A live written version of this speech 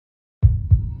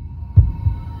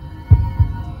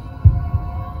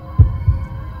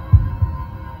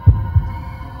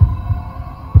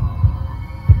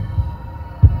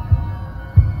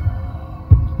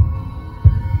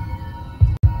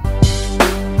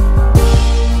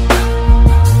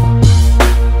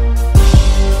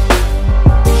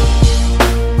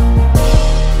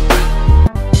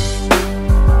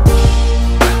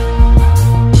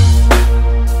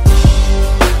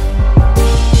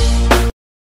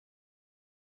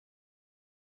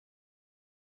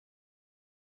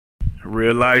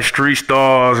Real life street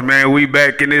stars, man. We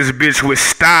back in this bitch with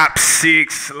Stop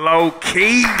 6 Low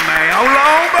Key, man. Hold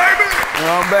on, baby.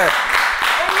 I'm back.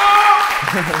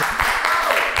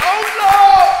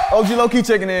 Hold on. OG Low Key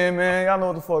checking in, man. Y'all know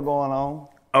what the fuck going on.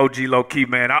 OG Low Key,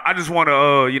 man. I just want to,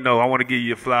 I want to give you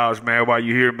your flowers, man, while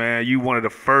you're here, man. You one of the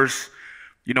first,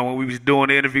 when we was doing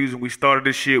the interviews and we started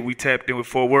this shit, we tapped in with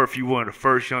Fort Worth. You one of the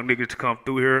first young niggas to come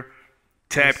through here,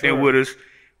 tapped in with us.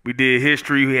 We did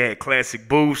history. We had classic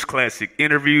booths, classic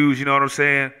interviews, you know what I'm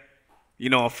saying?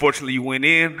 Unfortunately, you went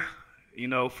in,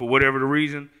 for whatever the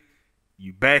reason.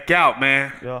 You back out,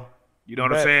 man. Yeah. You know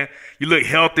what I'm saying? You look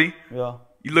healthy. Yeah.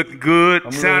 You looking good.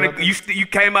 I'm Sounded. You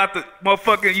came out the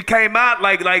motherfucker. You came out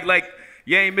like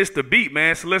you ain't missed a beat,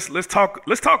 man. So let's talk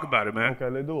about it, man. Okay,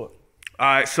 let's do it. All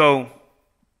right. So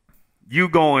you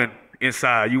going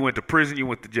inside? You went to prison. You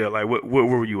went to jail. Like where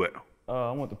were you at?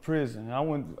 I went to prison. I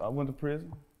went to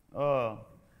prison. I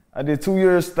did 2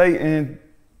 years state in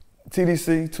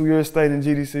TDC, 2 years state in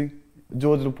GDC,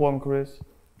 Georgia Department of Corrections.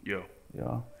 Yeah.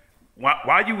 Yeah.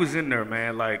 While you was in there,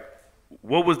 man, like,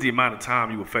 what was the amount of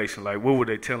time you were facing? Like, what were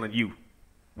they telling you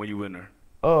when you were in there?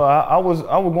 I was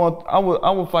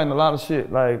fighting a lot of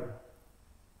shit. Like,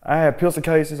 I had pistol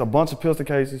cases, a bunch of pistol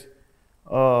cases,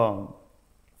 a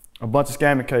bunch of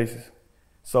scamming cases.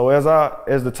 So as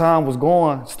the time was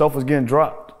going, stuff was getting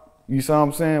dropped. You see what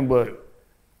I'm saying? But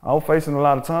I was facing a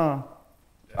lot of time.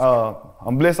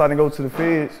 I'm blessed I didn't go to the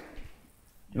feds.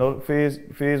 The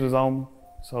feds was on me.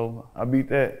 So I beat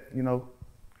that,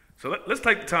 So let's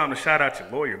take the time to shout out your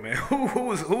lawyer, man. Who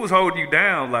was holding you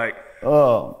down? Like,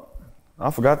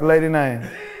 I forgot the lady name.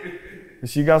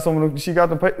 She got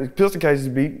the pistol cases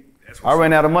beat. I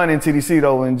ran out of money in TDC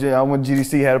though, and I went to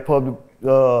GDC, had a public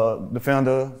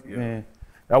defender, and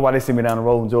that's why they sent me down the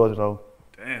road in Georgia though.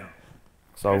 Damn.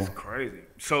 So that's crazy.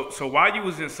 So while you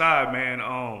was inside, man,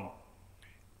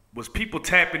 was people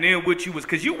tapping in with you?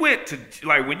 Cause you went to,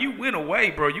 like, when you went away,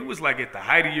 bro, you was like at the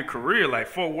height of your career. Like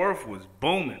Fort Worth was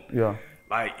booming. Yeah.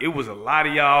 Like it was a lot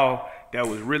of y'all that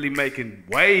was really making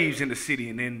waves in the city,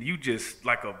 and then you just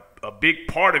like a big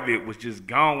part of it was just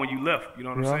gone when you left. You know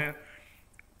what I'm saying?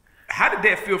 How did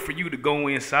that feel for you to go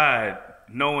inside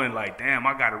knowing like, damn,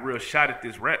 I got a real shot at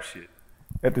this rap shit?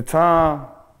 At the time,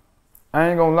 I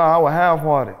ain't gonna lie, I was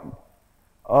half-hearted.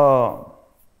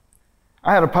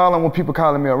 I had a problem with people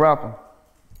calling me a rapper.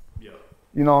 Yeah.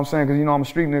 You know what I'm saying? Because I'm a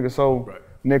street nigga, so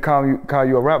when they call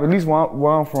you a rapper, at least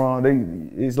where I'm from,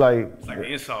 it's like an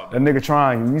insult. A nigga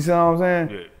trying you. You see what I'm saying?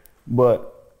 Yeah.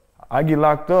 But I get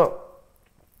locked up,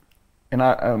 and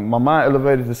my mind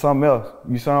elevated to something else.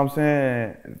 You see what I'm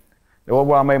saying? That's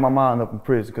why I made my mind up in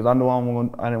prison, because I knew I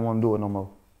didn't want to do it no more.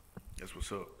 That's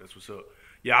what's up. That's what's up.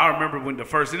 Yeah, I remember when the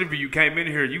first interview you came in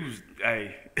here, you was,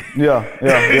 hey. Yeah.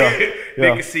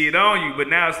 They can see it on you, but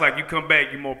now it's like you come back,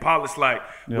 you're more polished. Like,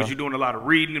 was you doing a lot of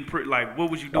reading and like,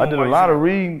 what was you doing? I did a lot of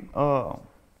reading. I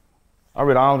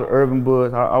read all the urban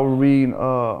books. I was reading.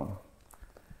 I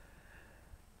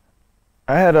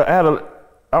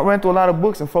ran through a lot of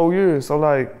books in 4 years. So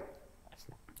like,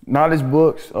 knowledge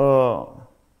books. I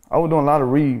was doing a lot of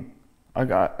reading.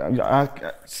 I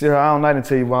sit here all night and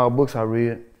tell you all books I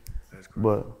read.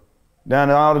 But down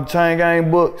to all the chain gang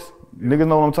books, niggas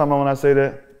know what I'm talking about when I say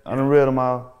that. I done read them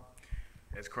all.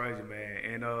 That's crazy, man.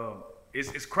 And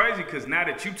it's crazy because now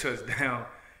that you touched down,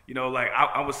 like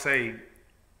I would say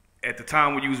at the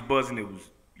time when you was buzzing, it was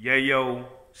Yayo,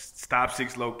 Stop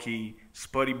 6 Low Key,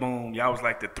 Spuddy Boom. Y'all was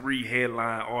like the 3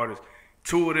 headline artists.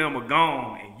 2 of them are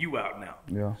gone and you out now.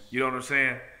 Yeah. You know what I'm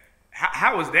saying?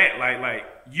 How was that? Like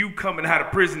you coming out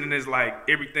of prison and it's like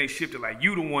everything shifted. Like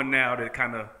you the one now that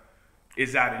kind of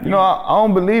is out in you. I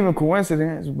don't believe in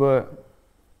coincidence, but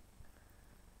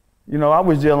I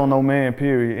was jail on no man,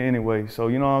 period, anyway. So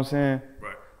you know what I'm saying?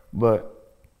 Right.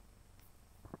 But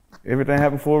everything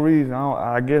happened for a reason.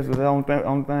 I guess that's the only thing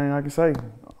I can say.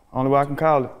 Only way I can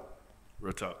call it.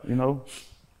 Real talk.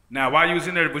 Now, while you was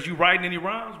in there, was you writing any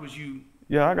rhymes? Was you?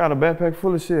 Yeah, I got a backpack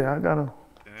full of shit. I got a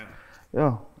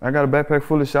backpack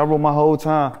full of shit. I wrote my whole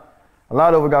time. A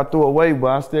lot of it got thrown away, but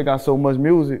I still got so much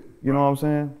music. You know what I'm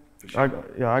saying?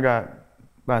 Sure. I got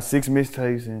about 6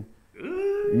 mixtapes and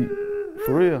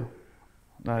for real.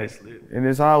 Like, and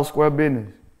it's all square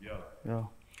business. Yeah.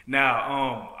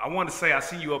 Now, I want to say I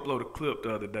seen you upload a clip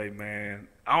the other day, man.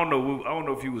 I don't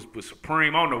know if you was with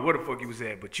Supreme. I don't know where the fuck you was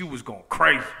at, but you was going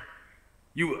crazy.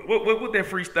 What that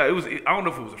freestyle? I don't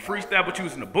know if it was a freestyle, but you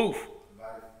was in the booth.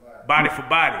 Body for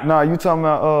body. Nah, you talking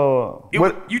about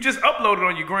you just uploaded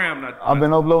on your gram. I've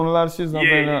been uploading a lot of shit.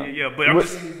 Yeah. But I'm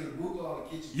just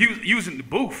using the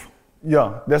booth.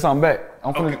 Yeah, that's I'm back.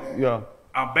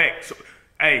 I'm back. So,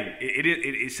 hey,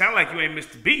 it sounds like you ain't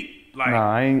missed the beat. Like,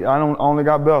 Nah, I don't only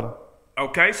got better.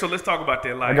 Okay, so let's talk about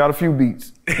that. Like, I got a few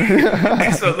beats.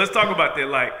 so let's talk about that.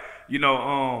 Like, you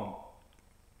know,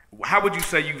 how would you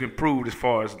say you've improved as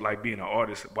far as like being an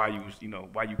artist while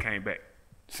you came back?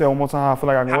 Say one more time how I feel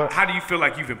like I can what? How do you feel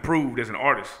like you've improved as an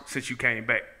artist since you came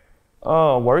back?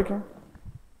 Working.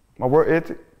 My work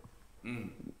ethic.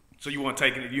 So you weren't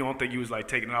taking it. You don't think you was like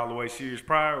taking it all the way serious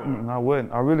prior? Or? I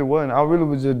wasn't. I really wasn't. I really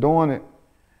was just doing it.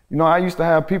 You know, I used to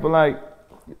have people like.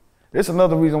 It's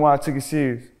another reason why I took it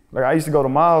serious. Like I used to go to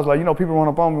miles. Like people run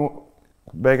up on me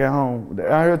back at home.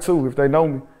 Out here too, if they know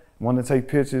me, want to take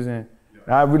pictures and.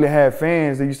 I really had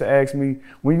fans that used to ask me,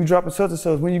 when you dropping such and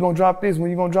such, when you gonna drop this, when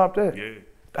you gonna drop that? Yeah.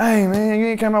 Dang man, you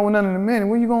ain't came out with nothing in a minute,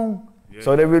 when you gonna? Yeah.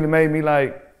 So that really made me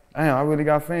like, damn, I really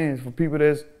got fans for people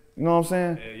that's, you know what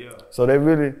I'm saying? Yeah. So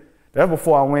that's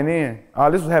before I went in.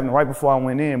 This was happening right before I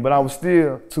went in, but I was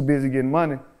still too busy getting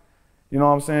money, you know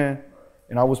what I'm saying?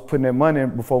 And I was putting that money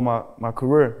in before my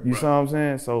career, you see what I'm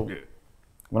saying? So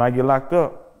when I get locked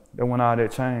up, that's when all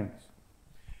that changed.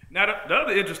 Now, the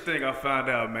other interesting thing I found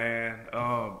out, man,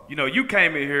 you know, you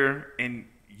came in here and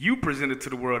you presented to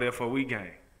the world FOE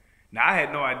game. Now, I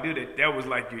had no idea that was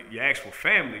like your actual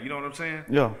family, you know what I'm saying?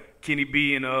 Yeah. Kenny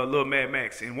B and Lil Mad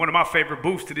Max. And one of my favorite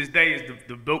booths to this day is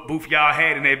the booth y'all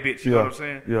had in that bitch, you know what I'm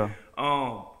saying?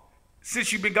 Yeah.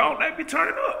 Since you've been gone, they've been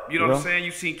turning up, you know what I'm saying?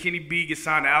 You've seen Kenny B get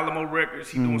signed to Alamo Records.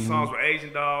 He doing songs with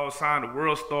Asian Dolls, signed to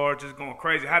World Star, just going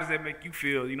crazy. How does that make you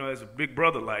feel, you know, as a big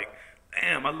brother, like,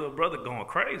 damn, my little brother going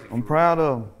crazy. I'm proud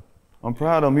of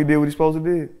him. He did what he supposed to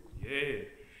do. Yeah.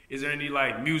 Is there any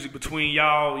like music between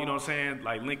y'all, you know what I'm saying?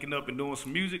 Like linking up and doing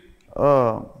some music?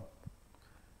 Now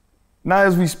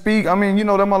as we speak, I mean, you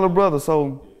know, that's my little brother,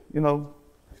 so, you know,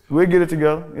 we'll get it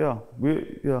together.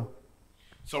 Yeah.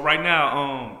 So right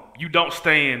now, you don't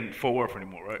stay in Fort Worth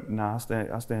anymore, right? Nah,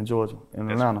 I stay in Georgia,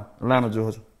 in Atlanta,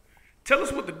 Georgia. Tell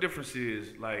us what the difference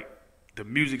is, like the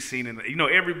music scene, and you know,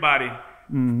 everybody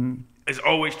is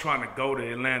always trying to go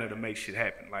to Atlanta to make shit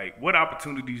happen. Like, what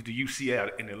opportunities do you see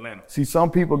out in Atlanta? See, some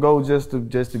people go just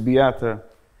to be out there.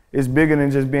 It's bigger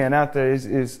than just being out there.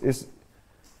 It's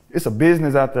a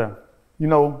business out there. You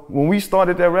know, when we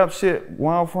started that rap shit,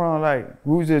 where I'm from, like,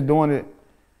 we was just doing it.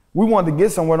 We wanted to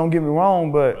get somewhere, don't get me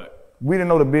wrong, but we didn't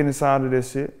know the business side of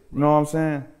this shit. You know what I'm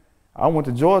saying? I went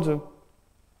to Georgia.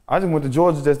 I just went to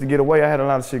Georgia just to get away. I had a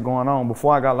lot of shit going on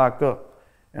before I got locked up.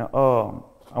 And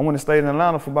I went and stayed in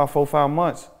Atlanta for about 4 or 5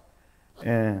 months.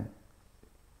 And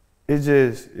it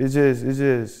just,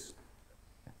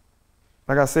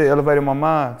 like I said, elevated my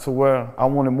mind to where I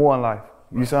wanted more in life.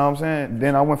 You see what I'm saying?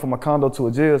 Then I went from a condo to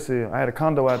a jail cell. I had a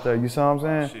condo out there, you see what I'm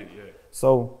saying? Shit, yeah.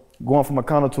 So going from a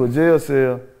condo to a jail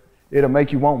cell, it'll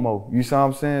make you want more. You see what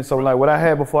I'm saying? So like what I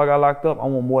had before I got locked up, I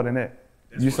want more than that.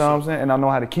 You see what I'm saying? And I know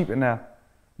how to keep it now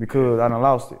because I done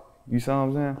lost it. You see what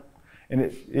I'm saying?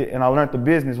 And I learned the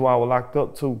business while I was locked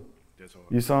up too. That's all.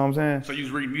 You see what I'm saying? So you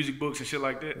was reading music books and shit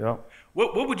like that? Yeah.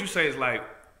 What would you say is like,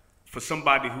 for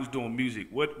somebody who's doing music,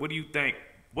 what do you think,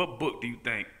 what book do you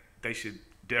think they should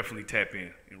definitely tap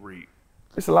in and read?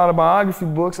 It's a lot of biography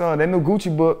books. That new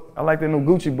Gucci book, I like that new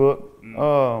Gucci book.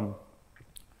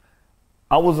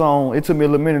 I was on, it took me a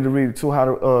little minute to read it too,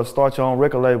 how to start your own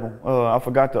record label. I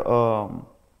forgot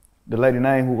the lady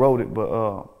name who wrote it, but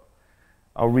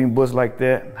I was reading books like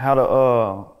that. How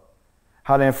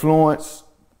to influence.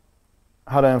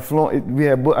 I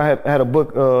had a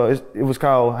book. It was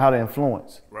called How to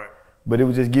Influence. Right. But it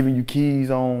was just giving you keys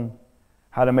on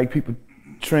how to make people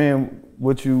trend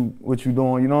what you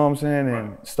doing. You know what I'm saying,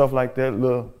 and stuff like that.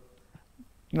 Little,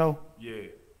 you know. Yeah.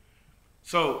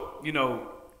 So you know,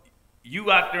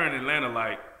 you out there in Atlanta,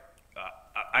 like,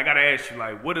 I gotta ask you,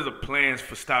 like, what are the plans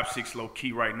for Stop 6 Low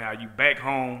Key right now? You back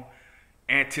home,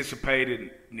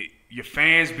 anticipated. Your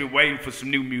fans been waiting for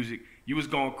some new music. You was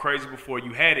going crazy before.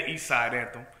 You had the East Side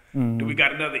anthem. Do we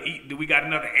got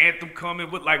another anthem coming?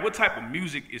 What type of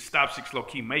music is Stop 6 Low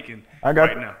Key making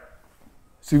right now?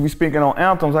 See, we speaking on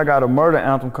anthems. I got a murder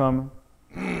anthem coming.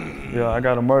 Yeah, I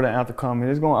got a murder anthem coming.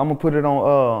 I'm gonna put it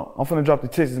on. I'm finna drop the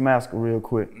Texas Massacre real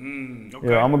quick. Okay.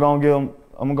 Yeah, I'm gonna give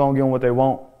them what they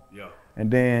want. Yeah. And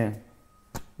then,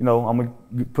 you know, I'm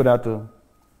gonna put out the,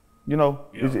 you know,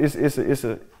 it's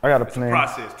a. I got a plan.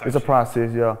 It's a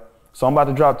process. Yeah. So I'm about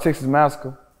to drop Texas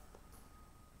Massacre.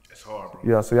 That's hard, bro.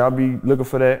 Yeah. So y'all be looking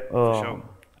for that. Sure.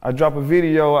 I drop a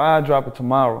video. I drop it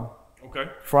tomorrow. Okay.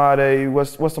 Friday.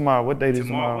 What's tomorrow? What date is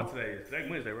tomorrow? What today is? Today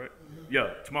Wednesday, right?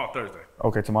 Yeah. Tomorrow Thursday.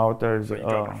 Okay, tomorrow Thursday. So you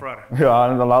dropping Friday? Yeah, I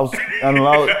don't know.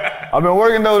 I've been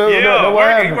working though.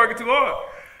 You working too hard.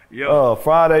 Yeah.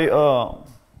 Friday.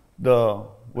 The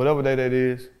whatever day that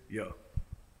is. Yeah.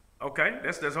 Okay,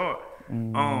 that's hard.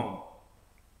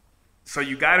 So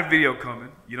you got a video coming,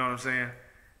 you know what I'm saying?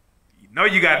 You know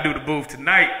you got to do the booth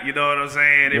tonight, you know what I'm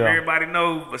saying? If Yeah. everybody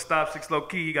know a Stop Six Low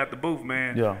Key, he got the booth,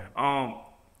 man. Yeah.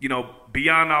 You know,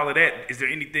 beyond all of that, is there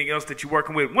anything else that you're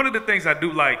working with? One of the things I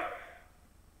do like,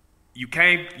 you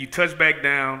touched back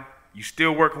down, you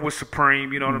still working with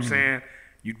Supreme, you know what I'm saying?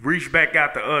 You reach back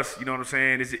out to us, you know what I'm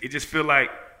saying? It just feel like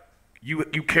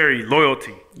you carry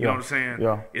loyalty, you know what I'm saying?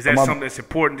 Yeah. Is that something that's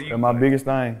important to you? And my biggest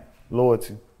thing,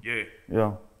 loyalty. Yeah.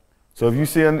 Yeah. So if you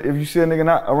see a nigga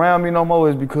not around me no more,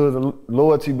 it's because of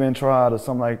loyalty been tried or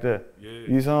something like that. Yeah.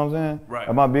 You see what I'm saying? Right.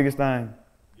 That's my biggest thing.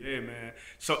 Yeah, man.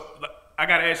 So I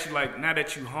gotta ask you, like, now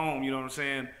that you home, you know what I'm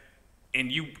saying,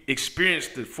 and you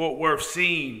experienced the Fort Worth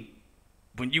scene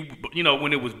when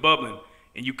when it was bubbling,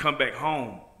 and you come back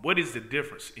home, what is the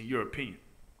difference in your opinion?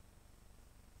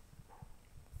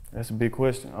 That's a big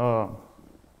question.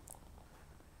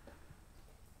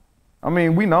 I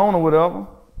mean, we known or whatever,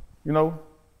 you know.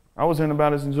 I was hearing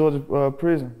about this in Georgia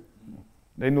prison.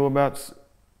 They knew about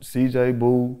CJ,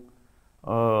 Boo,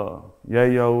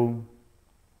 Yayo,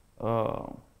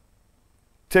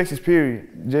 Texas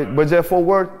period. But just Fort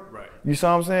Worth, Right. you see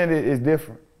what I'm saying? It's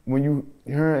different. When you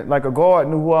hearing, like a guard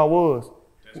knew who I was.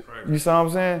 That's crazy. You see what I'm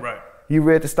saying? Right. He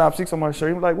read the Stop Six on my shirt.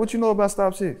 He was like, what you know about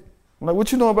Stop Six? I'm like,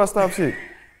 what you know about Stop Six?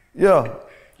 Yeah.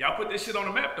 Y'all put this shit on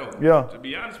the map though. Yeah. To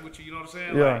be honest with you, you know what I'm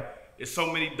saying? Yeah. Like, there's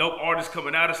so many dope artists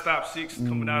coming out of Stop Six,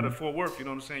 coming out of Fort Worth, you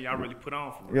know what I'm saying? Y'all really put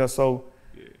on for it. Yeah, so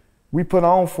Yeah. we put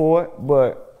on for it,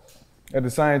 but at the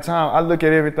same time, I look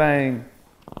at everything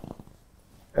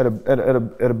at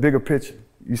a bigger picture.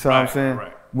 You see what I'm Right, saying?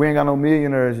 right. We ain't got no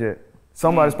millionaires yet.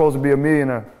 Somebody's supposed to be a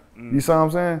millionaire. You see what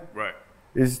I'm saying? Right.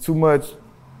 It's too much.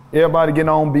 Everybody getting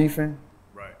on beefing.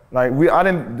 Right.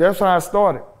 Like that's how I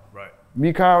started. Right.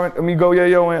 Go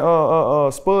Yayo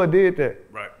and Spud did that.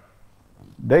 Right.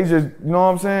 They just, you know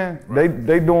what I'm saying? Right.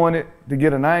 They doing it to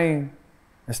get a name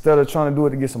instead of trying to do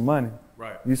it to get some money.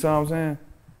 Right. You see what I'm saying?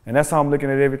 And that's how I'm looking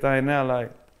at everything now.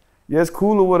 Like, yeah, it's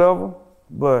cool or whatever,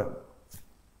 but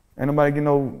ain't nobody get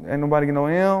no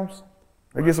M's.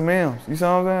 They get some M's. You see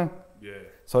what I'm saying? Yeah.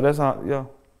 So that's how, yeah.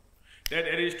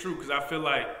 That is true, because I feel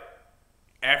like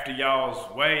after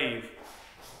y'all's wave,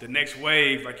 the next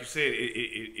wave, like you said,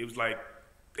 it was like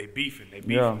they beefing, and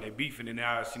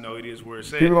now it's, it is where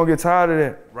it's at. People gonna get tired of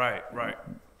that. Right.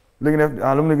 Looking at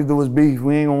all them niggas do is beef.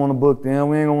 We ain't gonna wanna book them.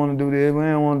 We ain't gonna wanna do this. We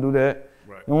ain't wanna do that.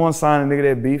 Right. You don't wanna sign a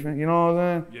nigga that beefing. You know what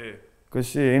I'm saying? Yeah. Cause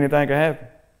shit, anything can happen.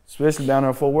 Especially down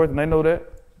there in Fort Worth, and they know that.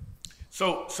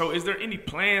 So is there any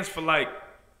plans for, like,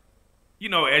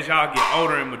 as y'all get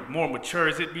older and more mature,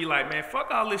 is it be like, man,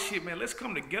 fuck all this shit, man, let's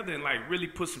come together and, like, really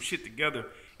put some shit together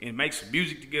and make some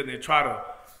music together and try to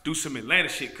do some Atlanta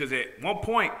shit? Because at one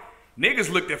point,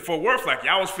 niggas looked at Fort Worth like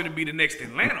y'all was finna be the next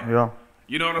Atlanta. Yeah.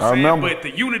 You know what I'm I saying? remember. But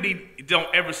the unity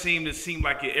don't ever seem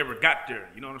like it ever got there.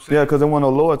 You know what I'm saying? Yeah, cause there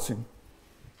wasn't no loyalty.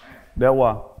 That's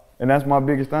why. And that's my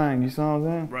biggest thing, you see what I'm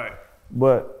saying? Right.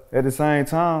 But at the same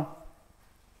time,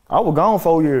 I was gone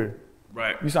 4 years.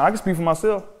 Right. You see, I can speak for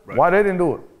myself. Right. Why they didn't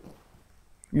do it?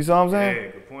 You see what I'm saying?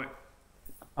 Yeah, good point.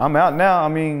 I'm out now. I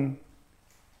mean,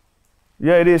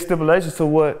 yeah, it is stipulations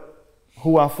to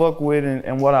who I fuck with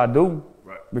and what I do.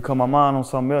 Right. Because my mind on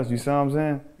something else. You see what I'm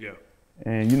saying? Yeah.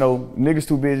 And niggas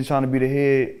too busy trying to be the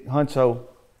head honcho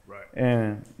Right.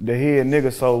 and the head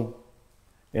nigga.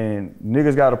 And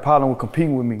niggas got a problem with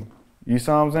competing with me. You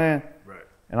see what I'm saying? Right.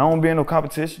 And I don't be in no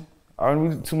competition. I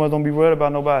too much don't be worried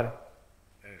about nobody.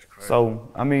 That's crazy. So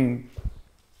I mean,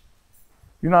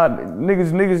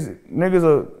 niggas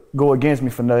will go against me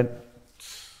for nothing.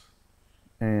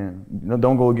 And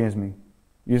don't go against me.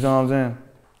 You see what I'm saying?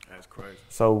 That's crazy.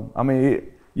 So I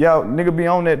mean, nigga be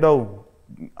on that though.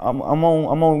 I'm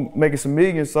on making some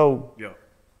millions, so Yeah.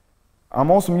 I'm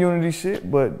on some unity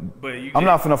shit, but I'm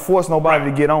not finna force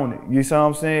nobody to get on it. You see what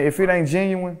I'm saying? If it ain't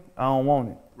genuine, I don't want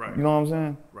it. Right. You know what I'm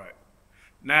saying? Right.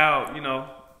 Now,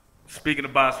 speaking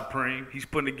about Supreme, he's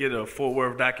putting together a Fort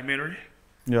Worth documentary.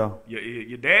 Yeah.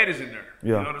 Your dad is in there.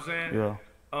 Yeah. You know what I'm saying? Yeah.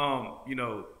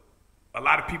 A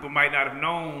lot of people might not have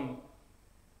known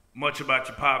much about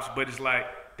your pops, but it's like,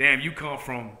 damn, you come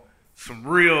from some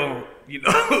real,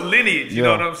 lineage. You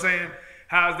know what I'm saying?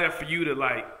 How's that for you to,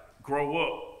 like, grow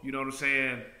up? You know what I'm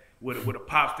saying? With a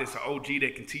pops that's an OG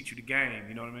that can teach you the game.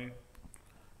 You know what I mean?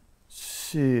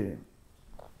 Shit.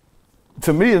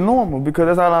 To me, it's normal because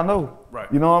that's all I know.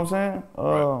 Right. You know what I'm saying?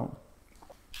 Right.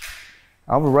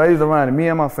 I was raised around it, me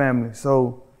and my family.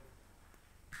 So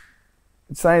at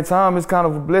the same time, it's kind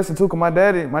of a blessing too, because my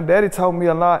daddy taught me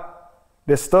a lot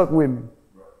that stuck with me.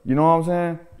 Right. You know what I'm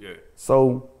saying? Yeah.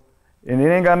 So, and it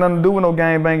ain't got nothing to do with no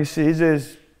gang banging shit. It's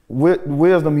just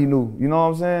wisdom he knew. You know what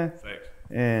I'm saying? Thanks.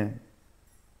 And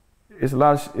it's a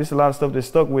lot of stuff that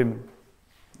stuck with me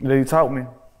that he taught me,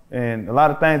 and a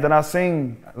lot of things that I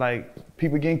seen, like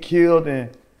people getting killed and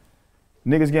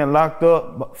niggas getting locked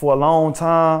up for a long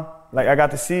time. Like I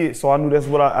got to see it, so I knew that's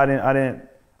what I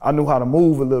knew how to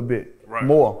move a little bit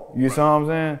more. You see what I'm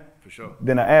saying? For sure.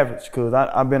 Than the average, cause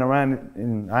I've been around it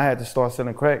and I had to start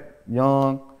selling crack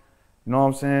young. You know what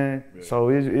I'm saying? Yeah. So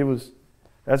it was,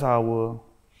 that's how it was.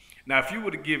 Now, if you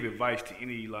were to give advice to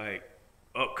any like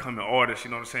upcoming artists,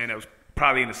 you know what I'm saying, that was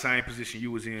probably in the same position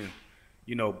you was in,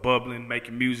 you know, bubbling,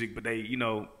 making music, but they, you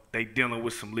know, they dealing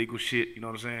with some legal shit, you know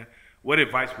what I'm saying? What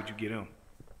advice would you give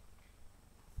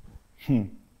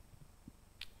them?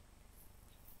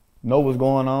 Know what's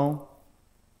going on.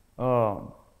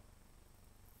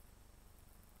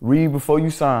 Read before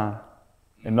you sign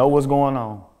and know what's going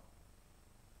on.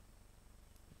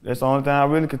 That's the only thing I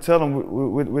really could tell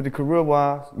them with the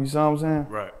career-wise. You see what I'm saying?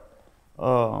 Right.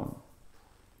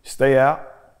 Stay out.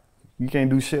 You can't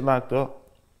do shit locked up.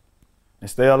 And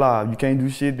stay alive. You can't do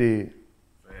shit dead.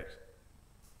 Facts.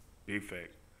 Big facts.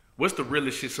 What's the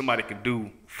realest shit somebody can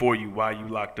do for you while you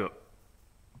locked up?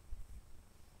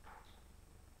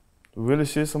 The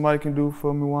realest shit somebody can do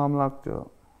for me while I'm locked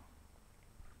up.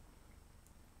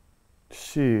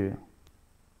 Shit.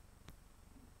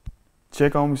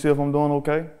 Check on me, see if I'm doing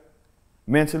okay.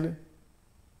 Mentally.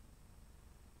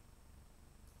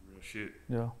 Real shit.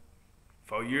 Yeah.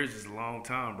 4 years is a long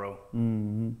time, bro.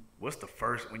 Mm-hmm. What's the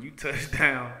first, when you touched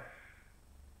down,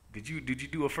 did you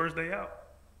do a first day out?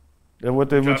 That's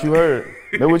what you heard.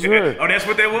 That's what you heard. Oh, that's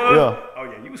what that was? Yeah. Oh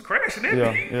yeah, you was crashing that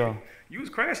bit. Yeah. You was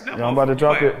crashing that. Yeah, I'm about to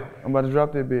drop it. I'm about to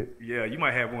drop that bit. Yeah, you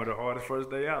might have one of the hardest first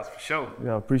day outs for sure.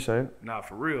 Yeah, I appreciate it. Nah,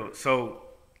 for real. So,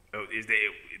 is the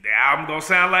album gonna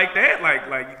sound like that?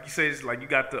 Like you say, it's like you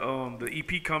got the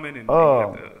EP coming and you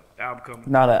got the album coming.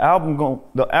 Now the album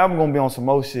gonna be on some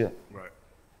more shit. Right.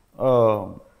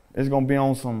 It's gonna be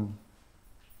on some.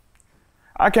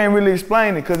 I can't really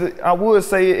explain it because I would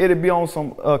say it'd be on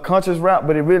some conscious rap,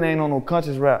 but it really ain't on no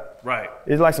conscious rap. Right.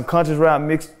 It's like some conscious rap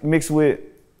mixed with.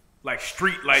 Like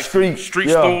street yeah, yeah,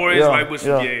 stories, like with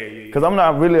some, yeah. Cause I'm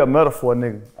not really a metaphor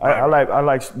nigga. Right. I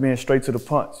like being straight to the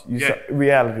punch.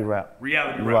 Reality rap.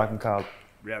 Reality rap. I can call it.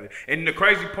 Reality. And the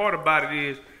crazy part about it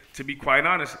is, to be quite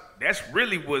honest, that's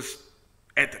really what's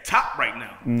at the top right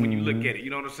now. When you look at it, you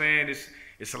know what I'm saying?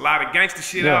 It's a lot of gangster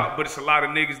shit out, but it's a lot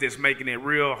of niggas that's making it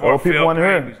real heartfelt. What people want to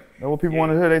hear. That's what people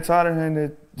want to hear. They tired of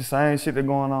hearing the same shit that's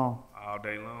going on. All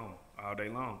day long.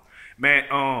 Man,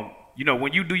 you know,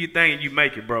 when you do your thing and you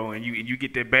make it, bro, and you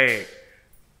get that bag,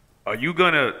 are you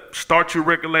gonna start your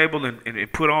record label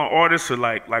and put on artists, or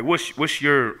like what's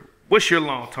your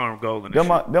long-term goal in this?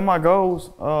 They're my goals.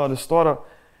 To start up.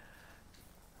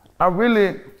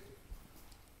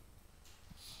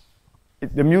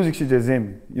 The music shit just in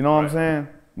me. You know what I'm saying?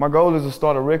 My goal is to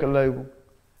start a record label,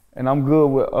 and I'm good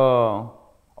with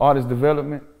artist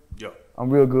development. Yeah. I'm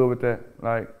real good with that.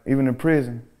 Like even in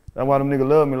prison, that's why them niggas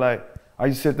love me. Like. I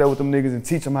used to sit there with them niggas and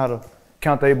teach them how to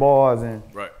count their bars and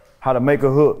how to make a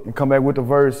hook and come back with the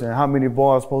verse and how many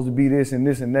bars supposed to be this and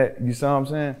this and that. You see what I'm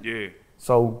saying? Yeah.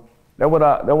 So that's what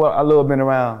I love being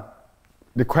around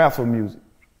the craft of music.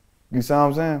 You see what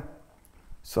I'm saying?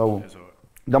 So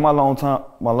that's my long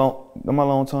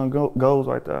term goals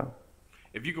right there.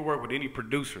 If you could work with any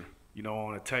producer, you know,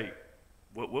 on a tape,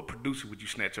 what producer would you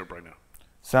snatch up right now?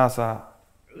 Southside.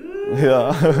 Ooh,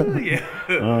 yeah.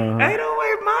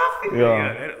 808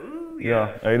 Mafia.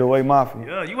 Yeah. 808 Mafia.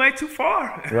 Yeah, you ain't too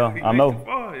far. Yeah, I know. Too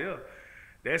far, yeah.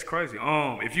 That's crazy.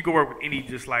 If you could work with any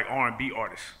just like R&B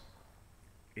artists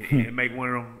and make one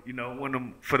of them, you know, one of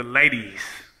them for the ladies,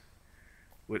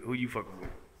 who you fucking with?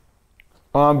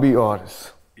 R&B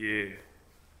artists. Yeah.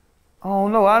 I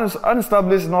don't know. I just stopped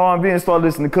listening to R&B and started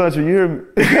listening to country. You hear me?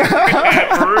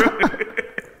 For real?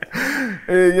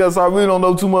 Yes, I really don't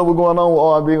know too much what's going on with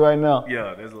R&B right now.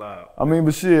 Yeah, that's loud. I mean,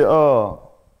 but shit,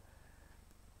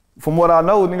 from what I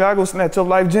know, nigga, I go snatch up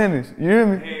Life Jennings. You hear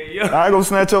me? Yeah. I go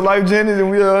snatch up Life Jennings and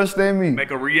we'll understand me.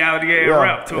 Make a reality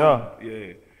rap too.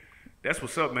 Yeah. That's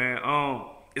what's up, man.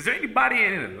 Is there anybody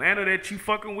in Atlanta that you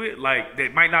fucking with, like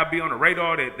that might not be on the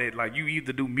radar that like you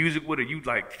either do music with or you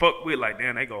like fuck with, like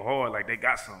damn they go hard, like they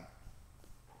got something?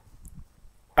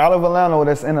 Out of Atlanta or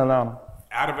that's in Atlanta?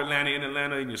 Out of Atlanta, in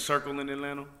Atlanta, in your circle in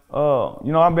Atlanta?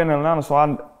 You know, I've been in Atlanta, so I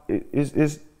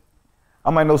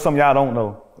might know some y'all don't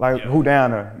know. Like who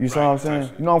down there. You see what I'm saying?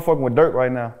 You know I'm fucking with Dirk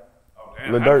right now. Oh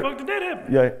damn, how the fuck did that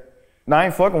happen? Yeah. Nah, I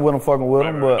ain't fucking with him,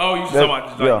 but oh, you talking about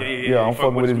just like yeah, I'm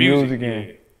fucking with his music and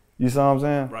yeah. You see what I'm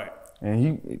saying? Right.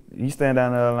 And he stand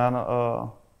down in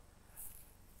Atlanta.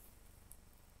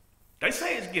 They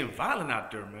say it's getting violent out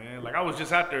there, man. Like I was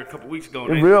just out there a couple weeks ago.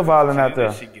 It's real violent out there.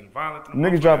 That shit getting violent.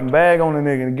 Niggas dropping bag on the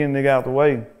nigga and getting nigga out the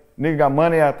way. Nigga got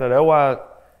money out there. That's why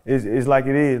it's like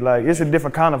it is. Like it's a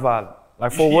different kind of violence.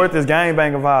 Like Fort Worth is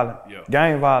gangbanging violence. Yeah.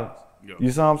 Gang violence. Yeah.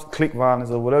 You see what I'm saying? Click violence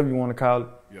or whatever you want to call it.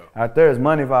 Yeah. Out there is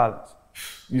money violence.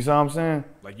 You see what I'm saying?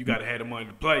 Like you gotta have the money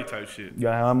to play type shit. You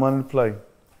gotta have money to play.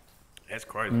 That's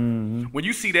crazy. When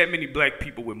you see that many black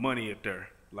people with money up there,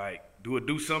 like do it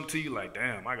do something to you? Like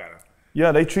damn, I gotta.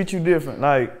 Yeah, they treat you different.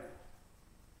 Like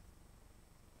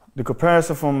the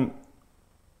comparison from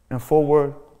in Fort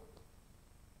Worth,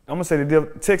 I'm gonna say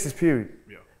Texas period.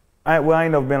 Yeah. I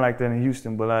ain't never been like that in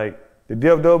Houston, but like the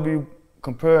DFW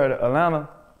compared to Atlanta,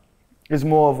 it's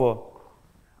more of a,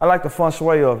 I like the feng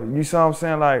shui of it. You see what I'm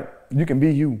saying? Like you can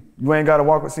be you. You ain't gotta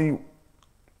walk with, see,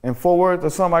 in Fort Worth or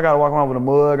something, I gotta walk around with a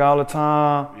mug all the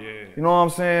time. Yeah. You know what I'm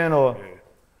saying? Or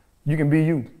you can be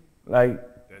you. Like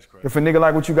that's crazy. if a nigga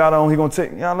like what you got on, he gonna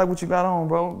take, yeah, I like what you got on,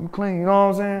 bro. You clean, you know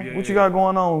what I'm saying? Yeah, what you got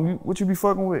going on? What you be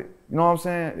fucking with? You know what I'm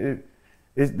saying?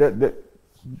 It's that Do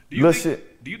you little think,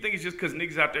 shit. Do you think it's just because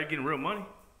niggas out there getting real money?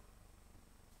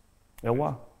 Yeah,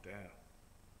 why?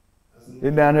 Damn. They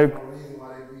down here. reason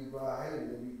why they be hating,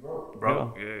 they be broke.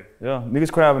 Bro, yeah. Yeah,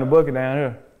 niggas crab in the bucket down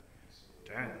here.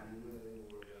 Damn.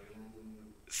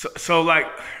 So like,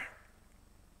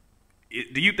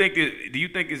 do you think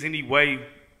there's any way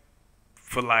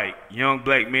for like young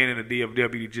black men in the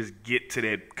DFW to just get to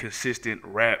that consistent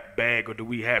rap bag, or do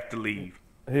we have to leave?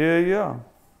 Hell yeah,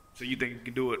 So you think you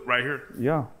can do it right here?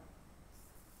 yeah.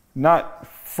 Not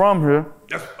from here.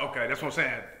 That's okay. That's what I'm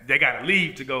saying. They gotta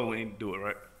leave to go and do it,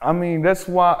 right? I mean, that's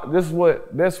why. That's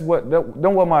what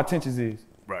my intentions is.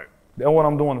 Right. That's what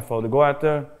I'm doing it for. To go out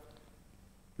there,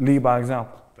 lead by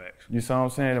example. Facts. You see what I'm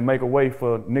saying? To make a way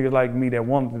for niggas like me that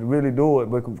wanted to really do it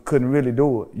but couldn't really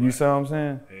do it. You see what I'm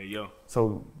saying? Hey yo.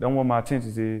 So that's what my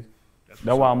intentions is. That's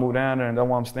That's why I moved down there and that's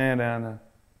why I'm staying down there.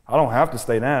 I don't have to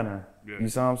stay down there. Yeah. You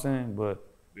see what I'm saying? But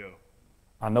Yo.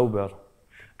 I know better.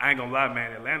 I ain't gonna lie,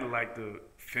 man. Atlanta like the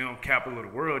film capital of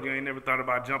the world. You ain't never thought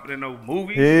about jumping in no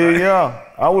movies? Yeah,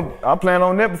 Like- yeah. I planned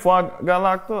on that before I got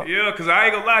locked up. Yeah, cause I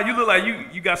ain't gonna lie, you look like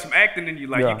you got some acting in you.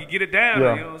 Like Yeah. you can get it down.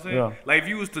 Yeah. You know what I'm saying? Yeah. Like if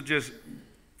you was to just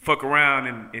fuck around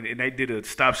and they did a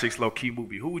Stop 6 Low Key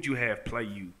movie, who would you have play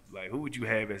you? Like who would you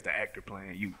have as the actor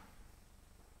playing you?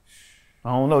 I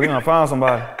don't know. You gonna find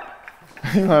somebody.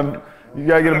 you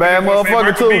gotta get a bad Michael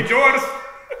motherfucker B. too. Jordan.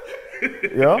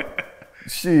 Yeah.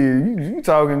 Shit, you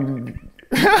talking?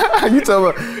 you talking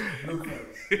about?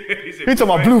 He said, He talking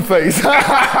about Blueface.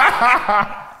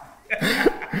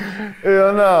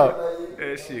 Hell no.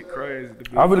 that shit crazy.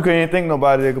 I really couldn't think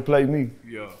nobody that could play me.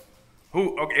 Yeah.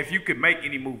 Who? Okay, if you could make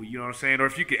any movie, you know what I'm saying, or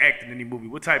if you could act in any movie,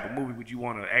 what type of movie would you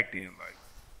want to act in? Like,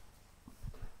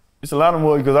 It's a lot of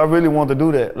more because I really want to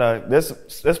do that. Like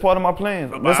that's part of my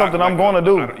plans. That's something I'm gonna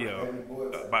do. Yeah.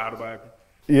 Autobiography.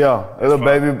 Yeah, little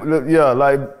baby.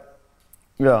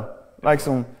 Yeah, like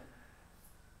some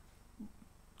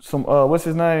what's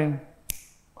his name?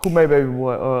 Who made Baby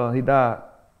Boy? He died.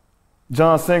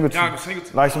 John Singleton. John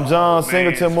Singleton. Like some John Man,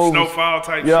 Singleton some movies. Snowfall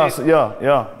type Yeah, shit. so,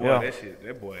 yeah. Boy,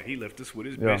 that boy, he left us with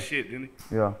his best shit, didn't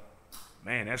he? Yeah.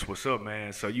 Man, that's what's up,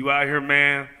 man. So you out here,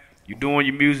 man. You doing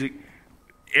your music.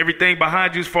 Everything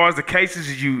behind you, as far as the cases,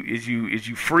 is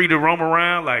you free to roam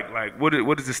around? Like what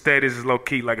is the status is low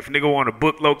key? Like if a nigga want to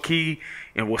book low key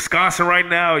in Wisconsin right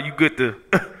now, you good to?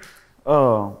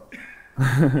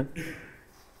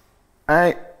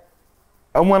 I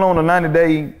went on a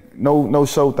 90-day no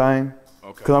show thing.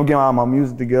 Okay. Cause I'm getting all my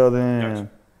music together Gotcha.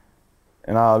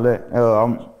 and all that.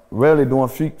 I'm rarely doing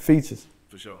features.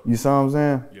 For sure. You see what I'm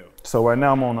saying? Yeah. So right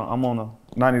now I'm on a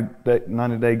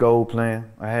 90-day goal plan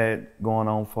I had going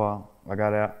on before I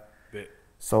got out. Bet.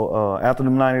 So after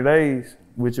them 90 days,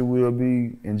 which it will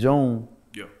be in June,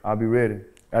 Yeah. I'll be ready.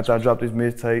 After I drop this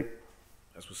mixtape.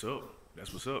 That's what's up.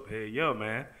 That's what's up. Hey, yo,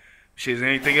 man. Shit, is there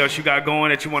anything else you got going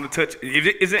that you want to touch?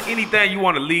 Is there anything you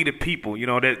want to lead the people? You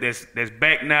know, that's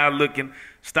back now looking.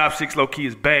 Stop 6 Low Key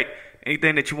is back.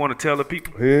 Anything that you want to tell the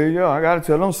people? Hell yeah, I gotta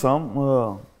tell them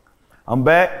something. I'm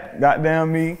back,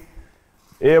 goddamn me.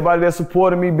 Everybody that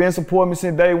supported me, been supporting me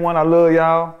since day one. I love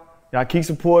y'all. Y'all keep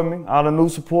supporting me. All the new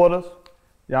supporters,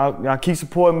 y'all keep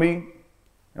supporting me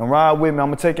and ride with me. I'm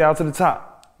gonna take y'all to the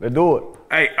top. Let's do it.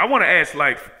 Hey, I want to ask,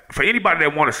 like, for anybody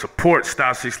that want to support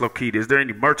Stop 6 Low Key, is there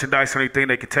any merchandise or anything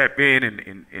they can tap in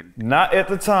and Not at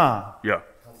the time. yeah.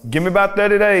 Give me about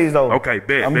 30 days though. Okay,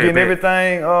 bet, I'm bet, getting bet.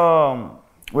 everything.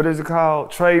 What is it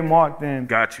called? Trademarked and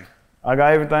Got you. I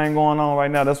got everything going on right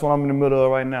now. That's what I'm in the middle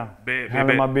of right now. Bet,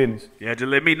 Handling bet. my business. Yeah, just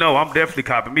let me know. I'm definitely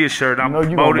copping me a shirt. I'm You know you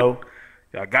promoting. gonna know.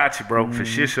 Yeah, I got you, bro. For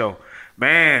shit show.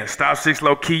 Man, Stop 6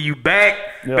 Low Key, you back.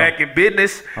 Yeah. Back in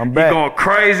business. I'm back. You going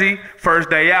crazy.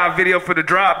 First day out video for the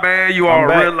drop, man. You I'm are a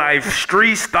back. real life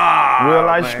street star. Real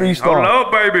life man. street star. Hold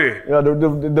up, baby. Yeah,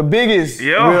 the biggest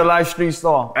Yeah. real life street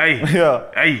star. Hey. Yeah.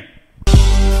 Hey.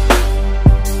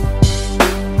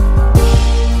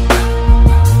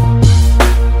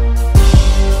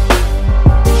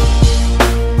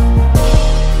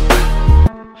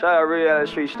 Shout out real life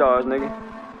street stars, nigga.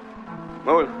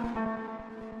 Move.